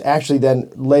Sennacherib was actually then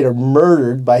later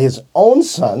murdered by his own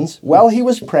sons while he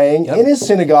was praying in his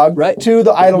synagogue to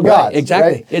the idol gods.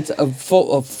 Exactly. Right? It's a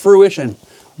full fruition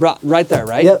right there,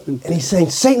 right? Yep. And he's saying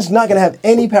Satan's not going to have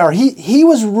any power. He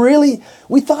was really,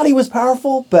 we thought he was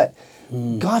powerful, but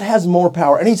God has more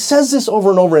power. And he says this over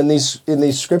and over in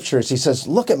these scriptures. He says,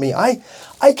 look at me.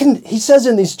 He says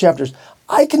in these chapters,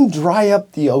 I can dry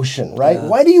up the ocean, right? Yeah.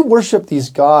 Why do you worship these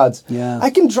gods? Yeah. I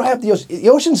can dry up the ocean. The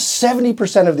ocean's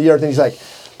 70% of the earth. And he's like,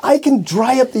 I can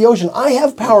dry up the ocean. I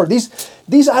have power.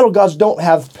 These idol gods don't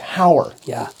have power.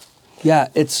 Yeah. Yeah,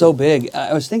 it's so big.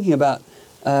 I was thinking about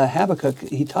Habakkuk.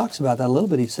 He talks about that a little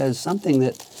bit. He says something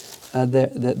that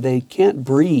they can't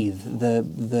breathe.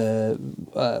 The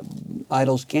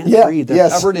idols can't breathe. They're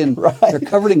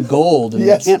covered in gold, and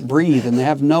they can't breathe, and they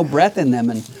have no breath in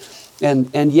them.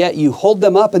 And yet you hold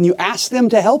them up and you ask them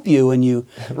to help you, and you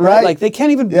like they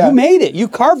can't even. You made it. You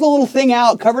carved the little thing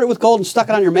out, covered it with gold, and stuck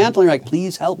it on your mantle. And you're like,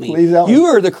 please help me. You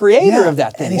are the creator of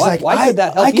that thing. And he's why could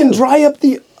that help you? I can dry up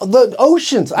the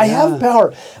oceans. I have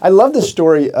power. I love the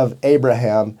story of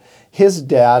Abraham. His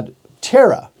dad,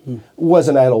 Terah, was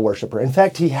an idol worshiper. In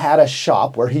fact, he had a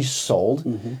shop where he sold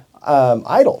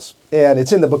idols. And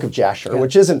it's in the book of Jasher,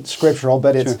 which isn't scriptural,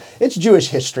 but it's Jewish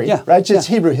history, right? It's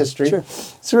Hebrew history.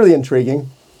 It's really intriguing.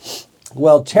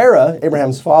 Well, Terah,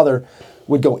 Abraham's father,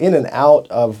 would go in and out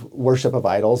of worship of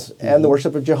idols and the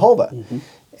worship of Jehovah.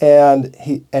 And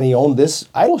he owned this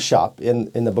idol shop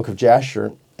in the book of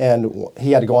Jasher, and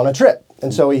he had to go on a trip.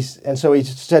 And so he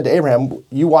said to Abraham,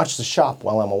 you watch the shop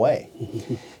while I'm away.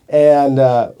 And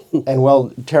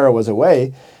while Terah was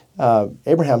away,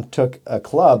 Abraham took a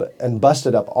club and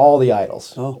busted up all the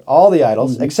idols. All the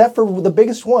idols, except for the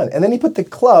biggest one. And then he put the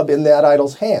club in that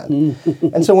idol's hand.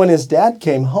 And so when his dad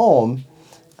came home,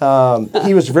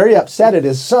 he was very upset at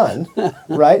his son,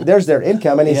 right? There's their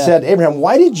income. And he said, Abraham,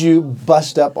 why did you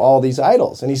bust up all these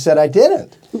idols? And he said, I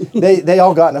didn't. They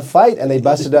all got in a fight and they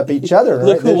busted up each other.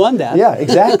 Look who won, Dad. Yeah,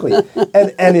 exactly.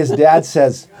 And his dad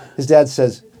says,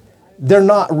 they're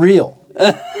not real.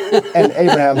 And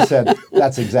Abraham said,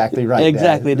 that's exactly right,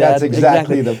 Exactly, Dad. Dad. That's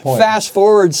exactly the point. Fast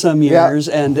forward some years,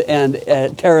 and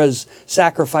Terah's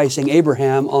sacrificing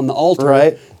Abraham on the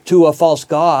altar to a false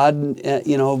god,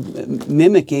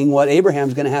 mimicking what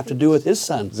Abraham's going to have to do with his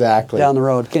son down the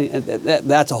road.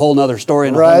 That's a whole other story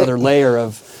and a whole other layer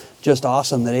of just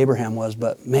awesome that Abraham was.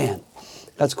 But man,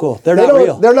 that's cool. They're not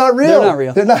real. They're not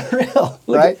real,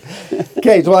 right?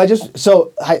 Okay, well,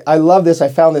 I love this. I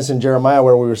found this in Jeremiah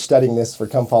where we were studying this for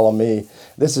Come Follow Me.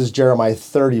 This is Jeremiah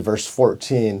 30, verse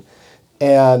 14.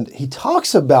 And he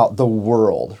talks about the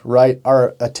world, right?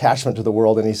 Our attachment to the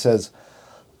world. And he says,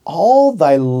 all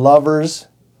thy lovers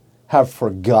have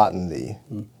forgotten thee.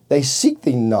 They seek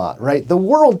thee not, right? The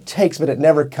world takes, but it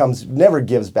never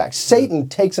gives back. Satan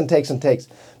takes and takes and takes,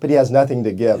 but he has nothing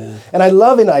to give. And I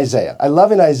love in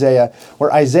Isaiah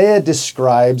where Isaiah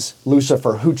describes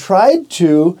Lucifer, who tried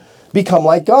to become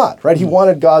like God, right? He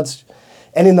wanted God's,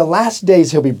 and in the last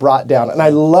days he'll be brought down. And I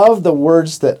love the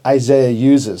words that Isaiah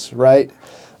uses, right?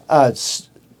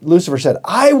 Lucifer said,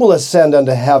 I will ascend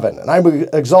unto heaven, and I will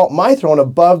exalt my throne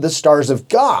above the stars of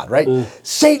God, right?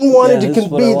 Satan wanted to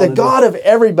be the God of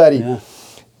everybody.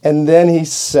 And then he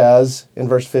says in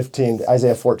verse 15,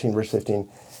 Isaiah 14, verse 15,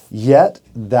 yet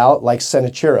thou, like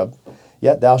Sennacherib,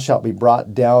 yet thou shalt be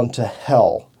brought down to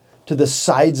hell, to the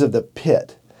sides of the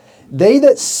pit. They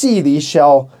that see thee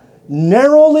shall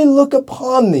narrowly look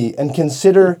upon thee and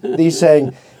consider thee,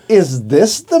 saying, is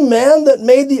this the man that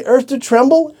made the earth to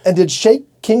tremble and did shake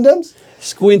kingdoms?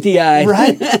 Squinty-eyed.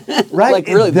 Right? Right? Like,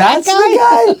 really, That's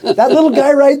that the guy? That little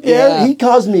guy right there? Yeah. He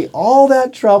caused me all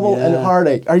that trouble and Yeah.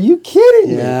 heartache. Are you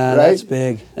kidding me? Yeah, Right? that's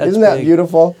big. That's Isn't that big.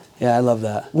 beautiful? Yeah, I love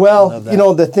that. I Well, love that. you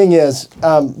know, the thing is,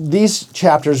 these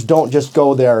chapters don't just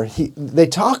go there.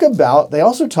 They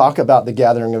also talk about the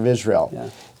gathering of Israel. Yeah.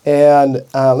 And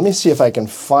let me see if I can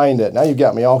find it. Now you've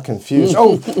got me all confused.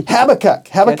 Oh, Habakkuk.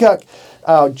 Habakkuk,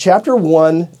 chapter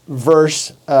 1,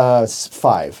 verse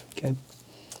 5. Okay.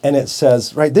 And it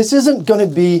says, right, this isn't going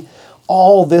to be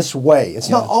all this way. It's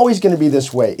not always going to be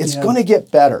this way. It's going to get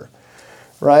better,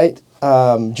 right?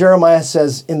 Jeremiah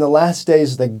says, in the last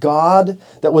days, the God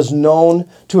that was known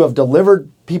to have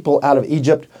delivered people out of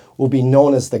Egypt will be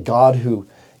known as the God who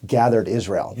gathered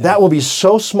Israel. Yeah. That will be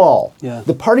so small. Yeah.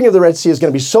 The parting of the Red Sea is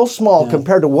going to be so small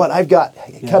compared to what I've got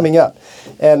coming up.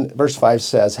 And verse 5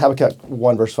 says, Habakkuk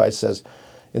 1 verse 5 says,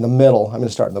 in the middle, I'm going to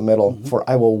start in the middle, for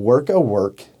I will work a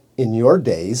work in your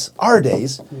days, our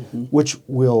days, which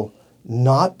will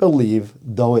not believe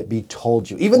though it be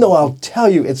told you. Even though I'll tell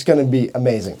you it's going to be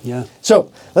amazing. Yeah.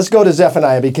 So let's go to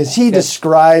Zephaniah because he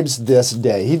describes this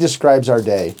day. He describes our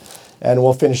day. And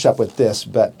we'll finish up with this.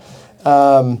 But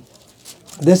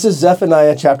this is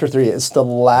Zephaniah chapter 3. It's his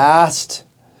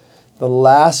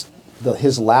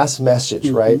last message,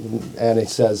 right? And it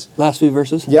says... Last few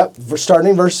verses? Yep.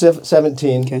 Starting in verse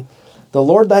 17. Okay. The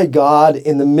Lord thy God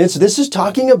in the midst... This is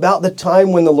talking about the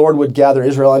time when the Lord would gather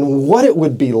Israel and what it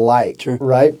would be like,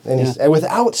 right? And, and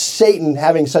without Satan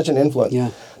having such an influence.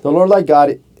 Yeah. The Lord thy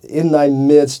God in thy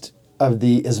midst of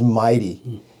thee is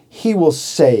mighty. He will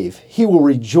save. He will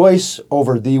rejoice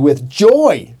over thee with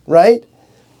joy, right?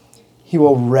 He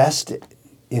will rest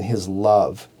in his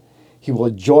love. He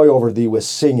will joy over thee with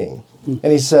singing. And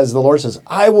he says, the Lord says,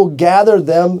 I will gather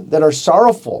them that are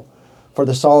sorrowful for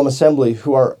the solemn assembly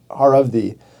who are of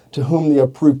thee, to whom the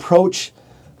reproach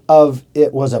of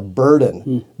it was a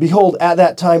burden. Behold, at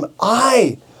that time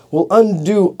I will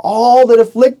undo all that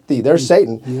afflict thee. There's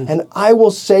Satan. And I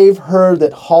will save her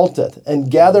that halteth,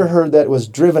 and gather her that was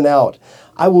driven out.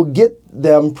 I will get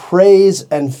them praise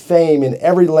and fame in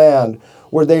every land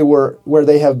where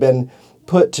they have been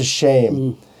put to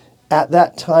shame. At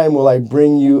that time will I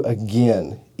bring you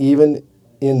again, even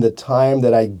in the time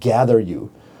that I gather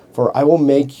you. For I will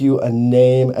make you a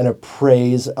name and a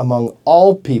praise among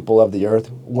all people of the earth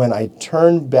when I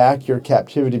turn back your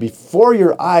captivity before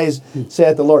your eyes,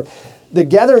 saith the Lord. The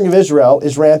gathering of Israel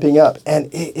is ramping up,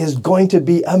 and it is going to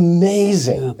be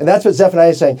amazing. Yeah. And that's what Zephaniah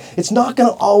is saying. It's not going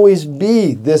to always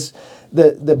be this...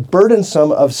 The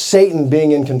burdensome of Satan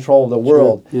being in control of the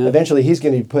world. Sure. Yeah. Eventually he's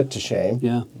going to be put to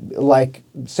shame, like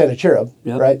Sennacherib,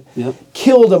 right? Yep.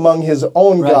 Killed among his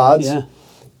own gods. Yeah.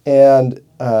 And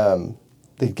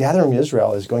the gathering of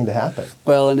Israel is going to happen.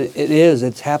 Well, and it is.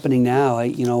 It's happening now.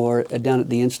 We're down at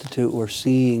the Institute, we're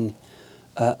seeing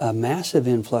a massive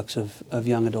influx of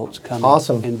young adults coming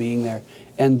and being there.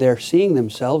 And they're seeing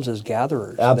themselves as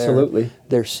gatherers. Absolutely.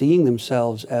 They're seeing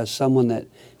themselves as someone that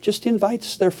just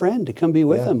invites their friend to come be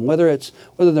with them, whether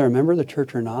they're a member of the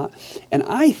church or not. And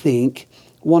I think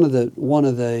one of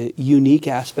the unique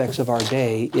aspects of our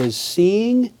day is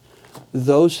seeing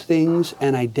those things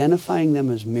and identifying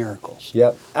them as miracles.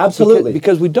 Yep, absolutely.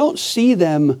 Because we don't see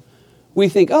them. We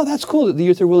think, oh, that's cool that the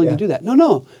youth are willing to do that.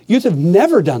 No. Youth have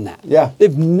never done that. Yeah.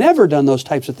 They've never done those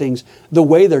types of things the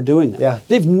way they're doing them. Yeah.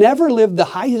 They've never lived the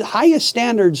highest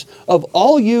standards of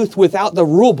all youth without the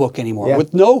rule book anymore,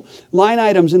 with no line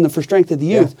items in for strength of the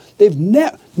youth.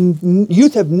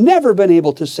 Youth have never been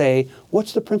able to say,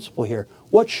 what's the principle here?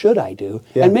 What should I do?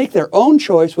 Yeah. And make their own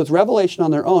choice with revelation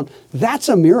on their own. That's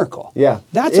a miracle. Yeah.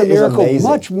 That's a miracle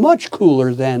much, much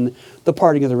cooler than the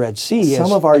parting of the Red Sea.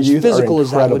 Some of our youth are incredible.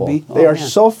 As that would be. They are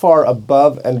so far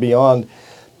above and beyond,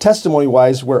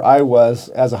 testimony-wise, where I was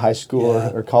as a high school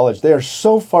or college. They are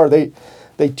so far, they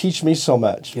teach me so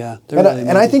much. Yeah.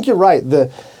 And I think you're right.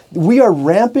 We are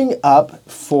ramping up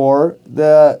for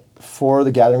the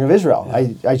gathering of Israel.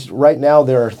 Yeah. Right now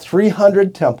there are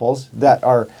 300 temples that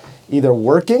are either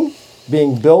working,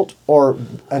 being built, or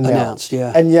announced.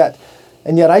 And yet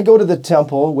I go to the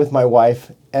temple with my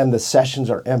wife and the sessions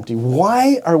are empty.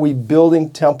 Why are we building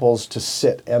temples to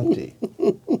sit empty?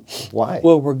 Why?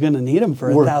 Well, we're going to need them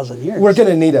for 1,000 years. We're going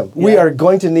to need them. Yeah. We are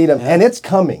going to need them, and it's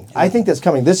coming. Yeah. I think that's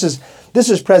coming. This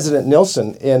is President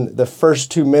Nilsson in the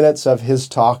first 2 minutes of his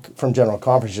talk from General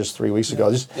Conference just 3 weeks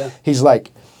ago. He's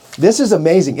like, this is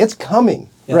amazing. It's coming.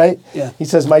 Right? Yeah. He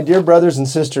says, my dear brothers and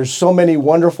sisters, so many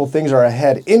wonderful things are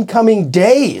ahead in coming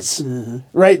days. Mm-hmm.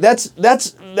 Right? That's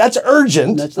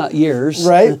urgent. That's not years.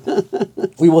 Right?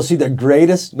 We will see the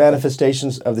greatest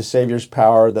manifestations of the Savior's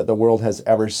power that the world has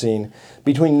ever seen.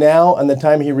 Between now and the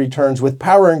time he returns with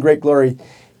power and great glory,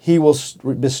 He will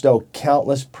bestow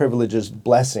countless privileges,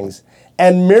 blessings,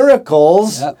 and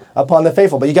miracles upon the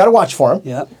faithful. But you got to watch for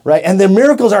them, right? And the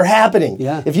miracles are happening.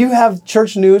 If you have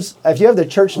church news, if you have the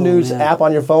church news app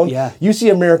on your phone, you see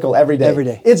a miracle every day. Every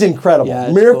day. It's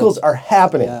incredible. Miracles are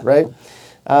happening, right?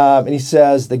 And he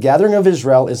says, the gathering of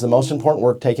Israel is the most important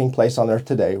work taking place on earth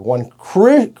today. One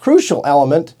crucial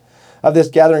element of this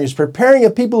gathering is preparing a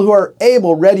people who are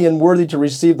able, ready, and worthy to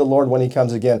receive the Lord when he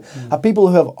comes again. A people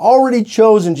who have already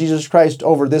chosen Jesus Christ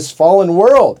over this fallen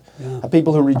world. A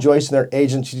people who rejoice in their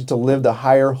agency to live the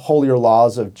higher, holier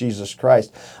laws of Jesus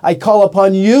Christ. I call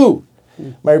upon you,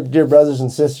 my dear brothers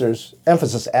and sisters,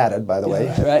 emphasis added, by the way.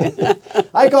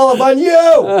 I call upon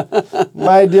you,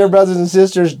 my dear brothers and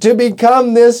sisters, to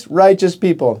become this righteous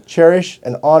people. Cherish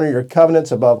and honor your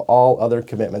covenants above all other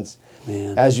commitments.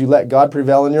 As you let God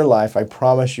prevail in your life, I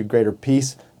promise you greater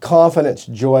peace, confidence,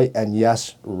 joy, and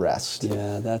yes, rest.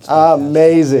 Yeah, that's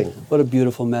amazing. What a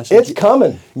beautiful message. It's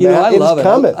coming. You know, I love it.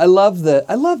 Coming. I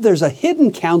love there's a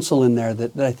hidden counsel in there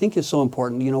that I think is so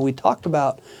important. You know, we talk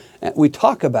about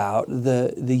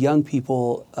the young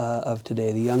people of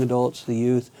today, the young adults, the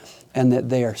youth, and that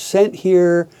they are sent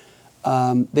here.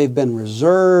 They've been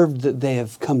reserved, that they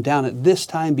have come down at this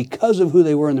time because of who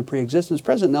they were in the pre-existence.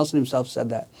 President Nelson himself said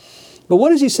that. But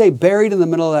what does he say buried in the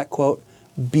middle of that quote?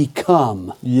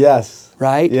 Become. Yes.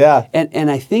 Right? Yeah.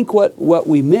 And I think what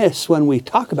we miss when we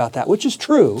talk about that, which is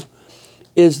true,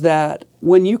 is that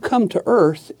when you come to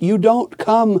earth, you don't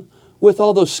come with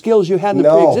all those skills you had in the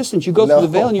pre-existence. You go through the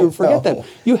veil and you forget them.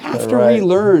 You have to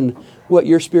relearn what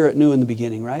your spirit knew in the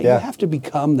beginning, right? You have to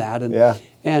become that.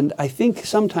 And I think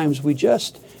sometimes we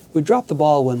drop the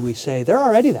ball when we say they're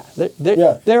already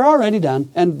that. They're already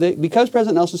done. And because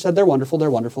President Nelson said they're wonderful,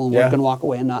 and we're going to walk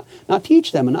away and not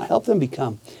teach them and not help them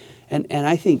become. And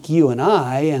I think you and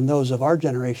I and those of our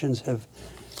generations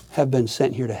have been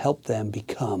sent here to help them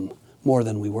become more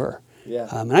than we were.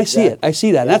 And I see it. I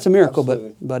see that. And that's a miracle,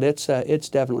 but it's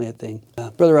definitely a thing.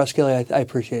 Brother Roskelly, I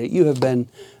appreciate it. You have been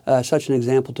such an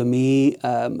example to me.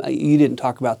 You didn't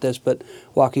talk about this, but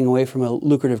walking away from a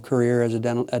lucrative career as a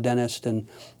dentist and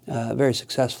very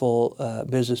successful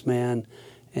businessman,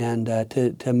 and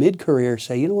to mid-career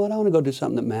say, you know what, I want to go do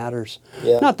something that matters.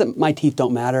 Not that my teeth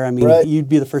don't matter. I mean, you'd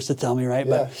be the first to tell me, right?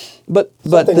 But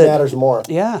something matters more.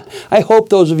 Yeah. I hope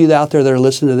those of you out there that are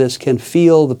listening to this can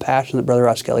feel the passion that Brother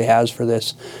Roskelly has for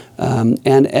this.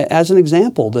 And as an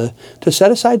example, to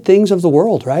set aside things of the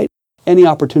world, right? Any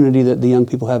opportunity that the young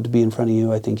people have to be in front of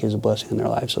you, I think, is a blessing in their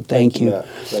lives. So thank you.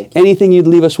 Thank you. Anything you'd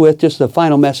leave us with, just a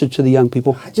final message to the young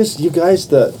people? You guys,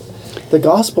 the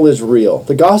gospel is real.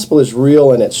 The gospel is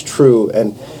real and it's true.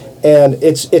 And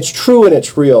it's true and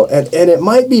it's real. And it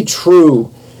might be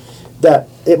true that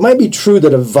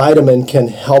a vitamin can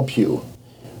help you,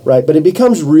 right? But it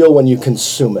becomes real when you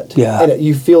consume it. And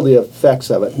you feel the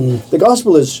effects of it. The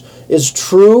gospel is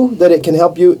true that it can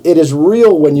help you. It is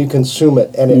real when you consume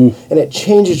it, and it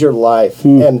changes your life.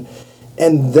 And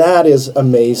that is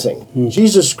amazing.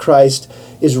 Jesus Christ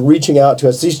is reaching out to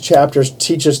us. These chapters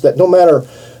teach us that no matter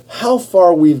how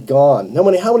far we've gone, no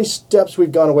matter how many steps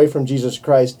we've gone away from Jesus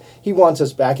Christ, he wants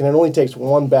us back, and it only takes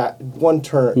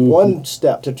one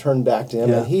step to turn back to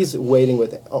him, and he's waiting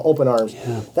with open arms.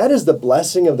 That is the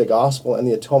blessing of the gospel and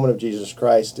the atonement of Jesus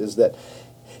Christ, is that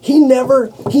he never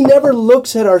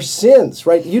looks at our sins,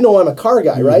 right? You know I'm a car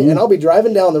guy, right? And I'll be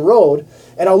driving down the road,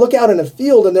 and I'll look out in a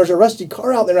field, and there's a rusty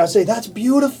car out there, and I'll say, that's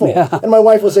beautiful. And my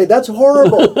wife will say, that's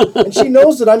horrible. And she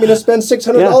knows that I'm going to spend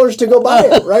 $600 to go buy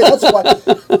it, right? That's why.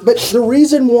 But the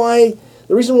reason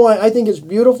why I think it's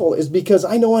beautiful is because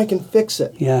I know I can fix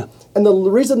it. And the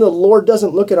reason the Lord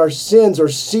doesn't look at our sins or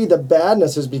see the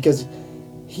badness is because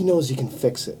he knows he can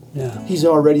fix it. He's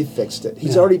already fixed it.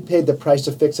 He's already paid the price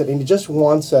to fix it, and he just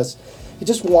wants us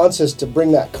to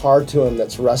bring that car to him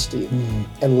that's rusty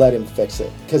and let him fix it.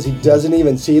 Because he doesn't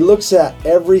even see. He looks at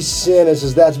every sin and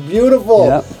says, that's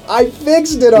beautiful. I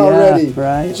fixed it already.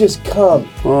 You just come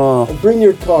and bring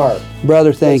your car.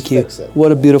 Brother, thank you.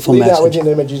 What a beautiful message. Leave that with you in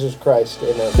the name of Jesus Christ.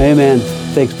 Amen. Amen.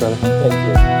 Thanks, brother. Thank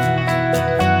you.